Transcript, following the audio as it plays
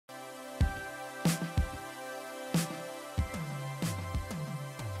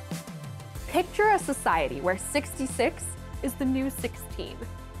Picture a society where 66 is the new 16,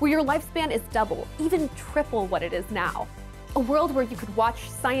 where your lifespan is double, even triple what it is now. A world where you could watch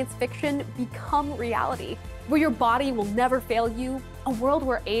science fiction become reality, where your body will never fail you, a world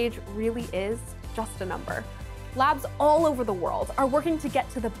where age really is just a number. Labs all over the world are working to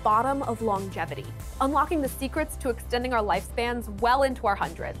get to the bottom of longevity, unlocking the secrets to extending our lifespans well into our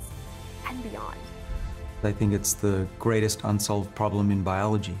hundreds and beyond. I think it's the greatest unsolved problem in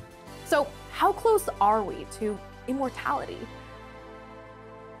biology. So how close are we to immortality?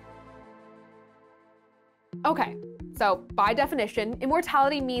 Okay, so by definition,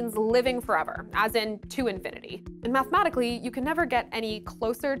 immortality means living forever, as in to infinity. And mathematically, you can never get any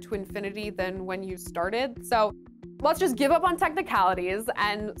closer to infinity than when you started. So let's just give up on technicalities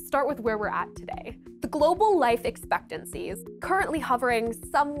and start with where we're at today. The global life expectancy is currently hovering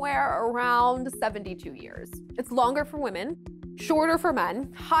somewhere around 72 years. It's longer for women, shorter for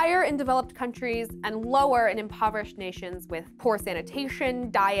men, higher in developed countries, and lower in impoverished nations with poor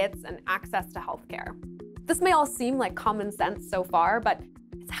sanitation, diets, and access to healthcare. This may all seem like common sense so far, but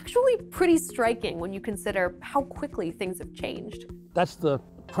it's actually pretty striking when you consider how quickly things have changed. That's the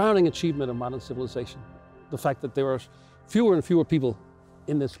crowning achievement of modern civilization, the fact that there are fewer and fewer people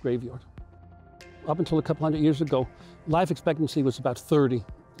in this graveyard. Up until a couple hundred years ago, life expectancy was about 30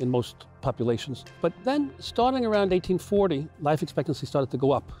 in most populations. But then, starting around 1840, life expectancy started to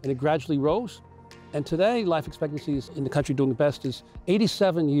go up, and it gradually rose. And today, life expectancy in the country doing the best is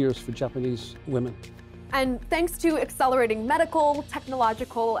 87 years for Japanese women. And thanks to accelerating medical,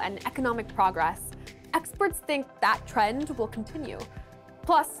 technological, and economic progress, experts think that trend will continue.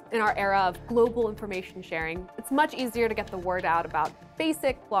 Plus, in our era of global information sharing, it's much easier to get the word out about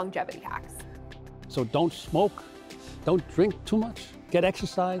basic longevity hacks. So don't smoke, don't drink too much, get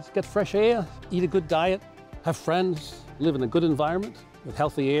exercise, get fresh air, eat a good diet, have friends, live in a good environment with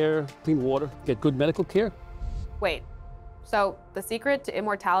healthy air, clean water, get good medical care. Wait, so the secret to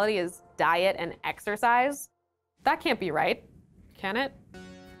immortality is diet and exercise? That can't be right, can it?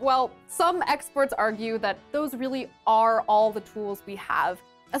 Well, some experts argue that those really are all the tools we have,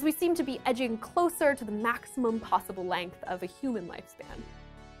 as we seem to be edging closer to the maximum possible length of a human lifespan.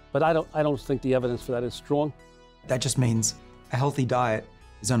 But I don't think the evidence for that is strong. That just means a healthy diet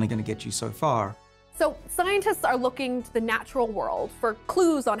is only going to get you so far. So scientists are looking to the natural world for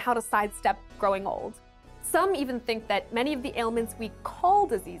clues on how to sidestep growing old. Some even think that many of the ailments we call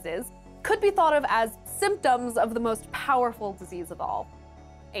diseases could be thought of as symptoms of the most powerful disease of all,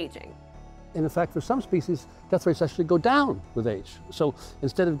 aging. And in fact, for some species, death rates actually go down with age. So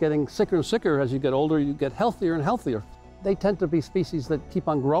instead of getting sicker and sicker as you get older, you get healthier and healthier. They tend to be species that keep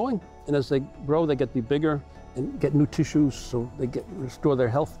on growing, and as they grow, they get to be bigger and get new tissues, so they restore their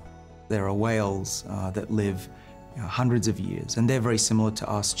health. There are whales that live hundreds of years, and they're very similar to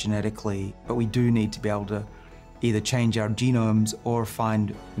us genetically, but we do need to be able to either change our genomes or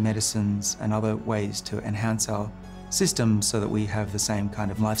find medicines and other ways to enhance our systems so that we have the same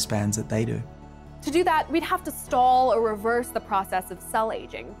kind of lifespans that they do. To do that, we'd have to stall or reverse the process of cell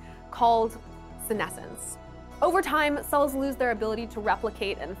aging, called senescence. Over time, cells lose their ability to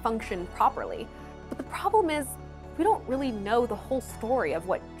replicate and function properly. But the problem is, we don't really know the whole story of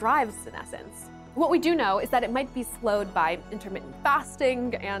what drives senescence. What we do know is that it might be slowed by intermittent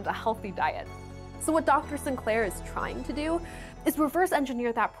fasting and a healthy diet. So what Dr. Sinclair is trying to do is reverse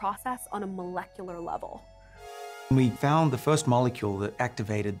engineer that process on a molecular level. We found the first molecule that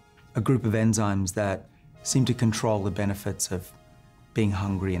activated a group of enzymes that seem to control the benefits of being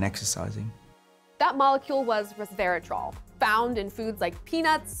hungry and exercising. That molecule was resveratrol, found in foods like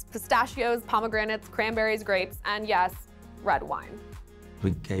peanuts, pistachios, pomegranates, cranberries, grapes, and yes, red wine.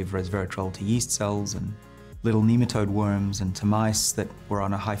 We gave resveratrol to yeast cells and little nematode worms and to mice that were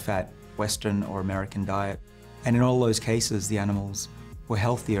on a high-fat Western or American diet. And in all those cases, the animals were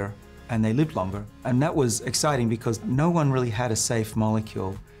healthier and they lived longer. And that was exciting because no one really had a safe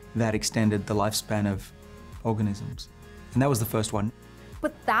molecule that extended the lifespan of organisms. And that was the first one.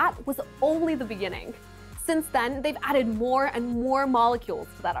 But that was only the beginning. Since then, they've added more and more molecules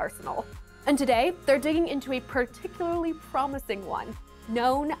to that arsenal. And today, they're digging into a particularly promising one,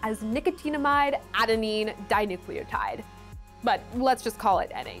 known as nicotinamide adenine dinucleotide. But let's just call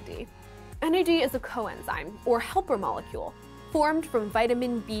it NAD. NAD is a coenzyme, or helper molecule, formed from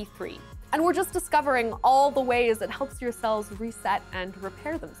vitamin B3. And we're just discovering all the ways it helps your cells reset and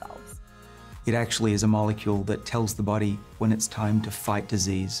repair themselves. It actually is a molecule that tells the body when it's time to fight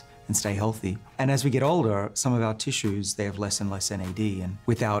disease and stay healthy. And as we get older, some of our tissues, they have less and less NAD. And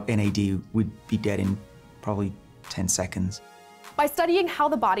without NAD, we'd be dead in probably 10 seconds. By studying how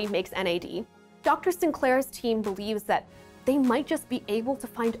the body makes NAD, Dr. Sinclair's team believes that they might just be able to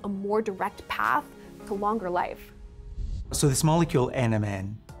find a more direct path to longer life. So this molecule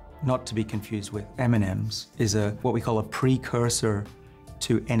NMN, not to be confused with M&Ms, is what we call a precursor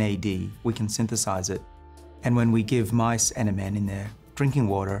to NAD. We can synthesize it. And when we give mice NMN in their drinking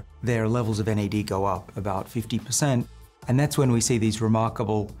water, their levels of NAD go up about 50%. And that's when we see these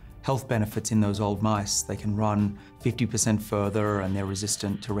remarkable health benefits in those old mice. They can run 50% further and they're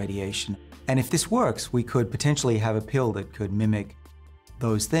resistant to radiation. And if this works, we could potentially have a pill that could mimic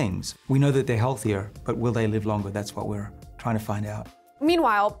those things. We know that they're healthier, but will they live longer? That's what we're trying to find out.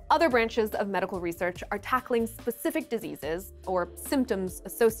 Meanwhile, other branches of medical research are tackling specific diseases or symptoms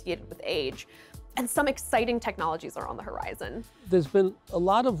associated with age, and some exciting technologies are on the horizon. There's been a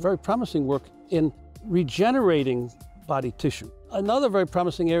lot of very promising work in regenerating body tissue. Another very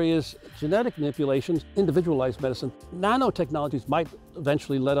promising area is genetic manipulations, individualized medicine. Nanotechnologies might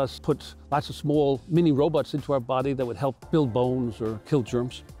eventually let us put lots of small mini robots into our body that would help build bones or kill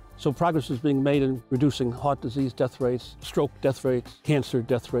germs. So progress is being made in reducing heart disease death rates, stroke death rates, cancer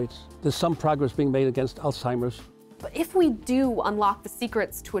death rates. There's some progress being made against Alzheimer's. But if we do unlock the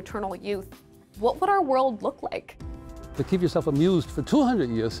secrets to eternal youth, what would our world look like? To keep yourself amused for 200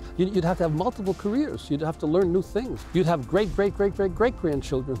 years, you'd have to have multiple careers. You'd have to learn new things. You'd have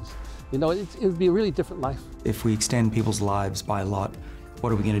great-great-great-great-great-grandchildren. You know, it would be a really different life. If we extend people's lives by a lot,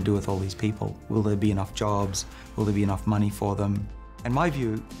 what are we going to do with all these people? Will there be enough jobs? Will there be enough money for them? And my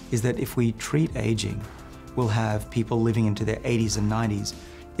view is that if we treat aging, we'll have people living into their 80s and 90s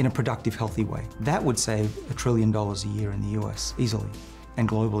in a productive, healthy way. That would save $1 trillion a year in the US, easily, and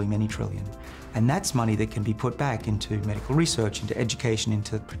globally many trillion. And that's money that can be put back into medical research, into education,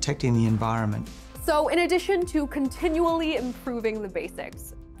 into protecting the environment. So in addition to continually improving the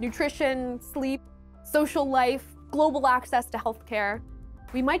basics, nutrition, sleep, social life, global access to healthcare,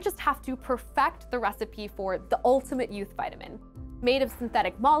 we might just have to perfect the recipe for the ultimate youth vitamin, made of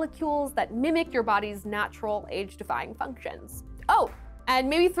synthetic molecules that mimic your body's natural age-defying functions. Oh, and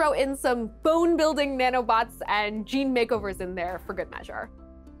maybe throw in some bone-building nanobots and gene makeovers in there for good measure.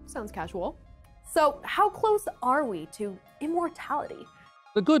 Sounds casual. So how close are we to immortality?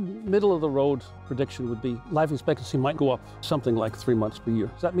 The good middle-of-the-road prediction would be life expectancy might go up something like 3 months per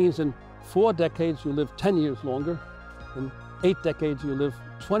year. So that means in 4 decades you live 10 years longer, in 8 decades you live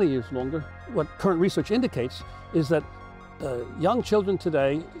 20 years longer. What current research indicates is that young children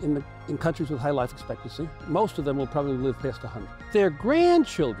today in countries with high life expectancy, most of them will probably live past 100. Their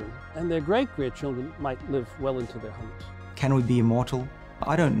grandchildren and their great-grandchildren might live well into their hundreds. Can we be immortal?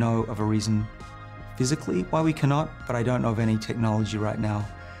 I don't know of a reason physically why we cannot, but I don't know of any technology right now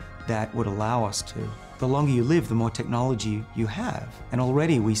that would allow us to. The longer you live, the more technology you have. And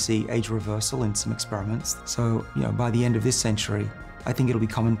already we see age reversal in some experiments. So, by the end of this century, I think it'll be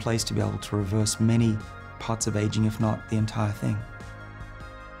commonplace to be able to reverse many parts of aging, if not the entire thing.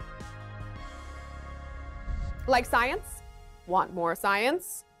 Like science? Want more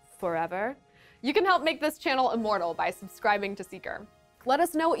science? Forever? You can help make this channel immortal by subscribing to Seeker. Let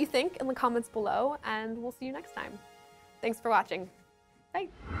us know what you think in the comments below, and we'll see you next time. Thanks for watching. Bye.